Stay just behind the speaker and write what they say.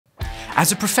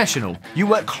As a professional, you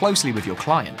work closely with your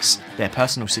clients, their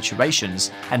personal situations,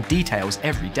 and details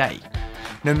every day.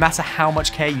 No matter how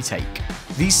much care you take,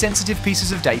 these sensitive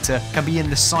pieces of data can be in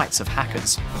the sights of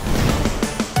hackers.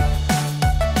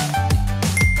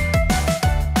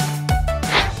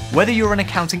 Whether you're an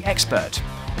accounting expert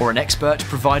or an expert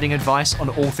providing advice on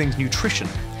all things nutrition,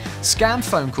 scam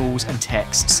phone calls and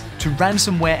texts to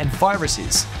ransomware and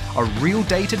viruses are real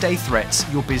day-to-day threats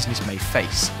your business may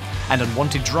face, and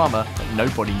unwanted drama that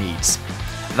nobody needs.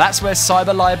 That's where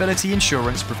Cyber Liability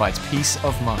Insurance provides peace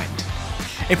of mind.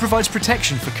 It provides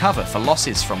protection for cover for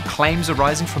losses from claims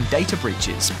arising from data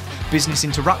breaches, business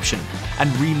interruption, and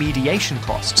remediation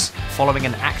costs following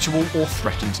an actual or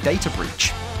threatened data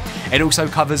breach. It also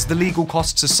covers the legal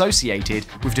costs associated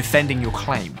with defending your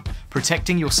claim,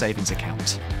 protecting your savings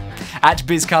account. At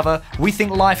BizCover, we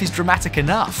think life is dramatic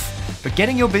enough, but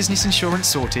getting your business insurance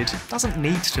sorted doesn't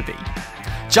need to be.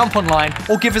 Jump online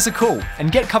or give us a call and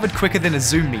get covered quicker than a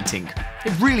Zoom meeting.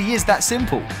 It really is that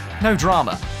simple. No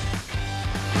drama.